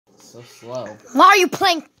so slow? Why are you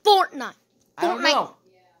playing Fortnite? I don't know.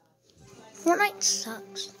 Fortnite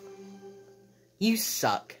sucks. You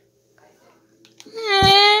suck.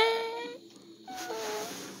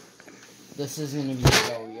 This is gonna be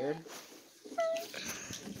so weird.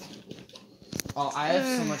 Oh, I have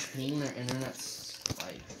so much ping. Their internet's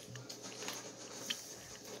like.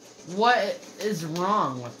 What is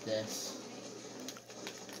wrong with this?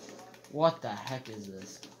 What the heck is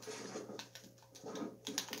this?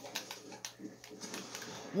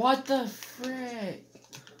 What the frick?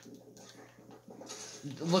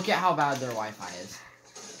 Look at how bad their Wi-Fi is.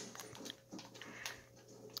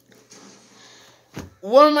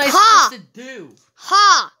 What am I supposed to do?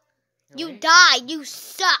 Ha! Really? You died. You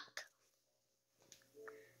suck.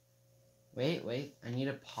 Wait. I need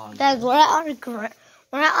to pause. Guys, we're at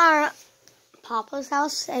our Papa's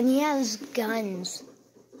house, and he has guns.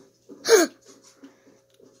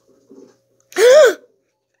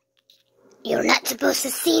 You're not supposed to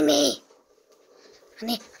see me.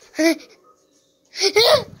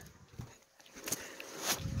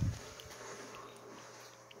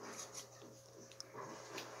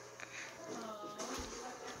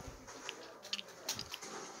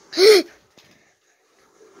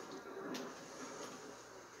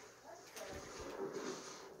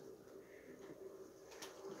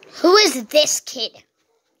 Who is this kid?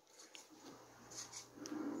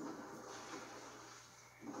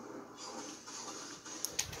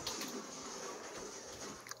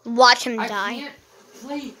 Watch him die. I can't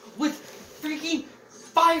play with freaking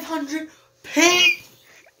 500 ping.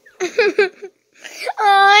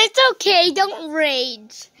 Oh, it's okay. Don't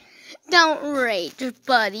rage. Don't rage,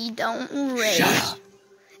 buddy. Don't rage. Shut up.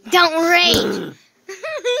 Don't rage.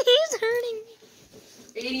 He's hurting me.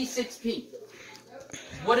 86 ping.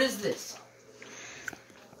 What is this?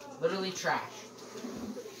 Literally trash.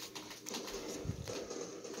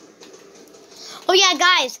 Oh yeah,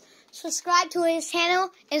 guys. Subscribe to his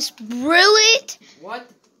channel. It's Brewitt. What?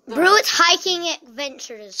 Brewitt's Hiking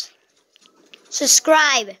Adventures.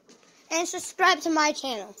 Subscribe. And subscribe to my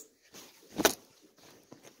channel.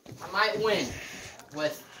 I might win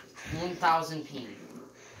with 1,000 ping.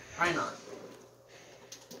 Why not?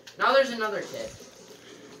 Now there's another kid.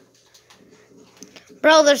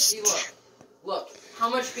 Bro, there's... See, look. How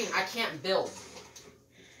much ping? I can't build.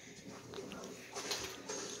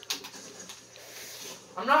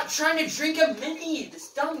 I'm not trying to drink a mini. This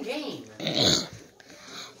dumb game.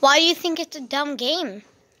 Why do you think it's a dumb game?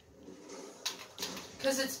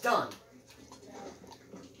 Because it's done.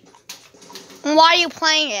 Why are you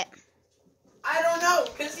playing it? I don't know.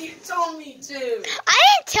 Because you told me to. I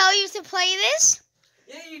didn't tell you to play this.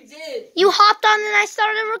 Yeah, you did. You hopped on and I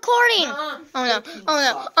started recording. Oh no. Oh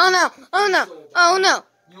no. Oh no. Oh no. Oh no.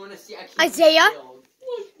 You want to see? I can't Isaiah, build.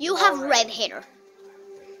 you have red hair.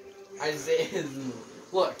 Isaiah,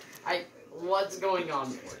 look. What's going on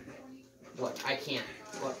for you? Look, I can't.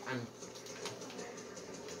 Look,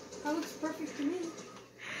 That looks perfect to me.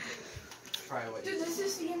 Try away. Dude, this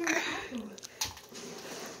is the internet.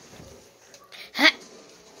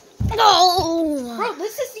 No. Bro,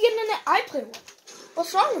 this is the internet I play with.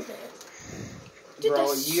 What's wrong with it? Dude, Bro,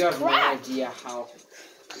 that's you have crap. no idea how.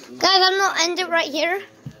 Guys, I'm gonna end it right here.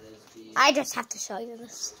 I just have to show you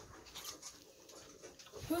this.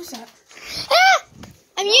 Who's that? Ah!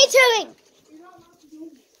 I'm YouTubing. You're not allowed to do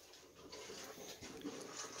it.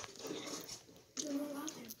 You're not allowed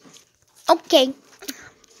to. Okay.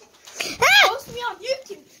 Ah! Post me on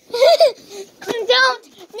YouTube. Don't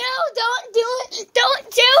do it. Don't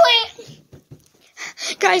do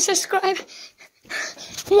it. Guys, subscribe.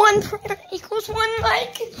 1 prayer equals 1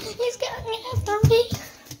 like. He's got me after me.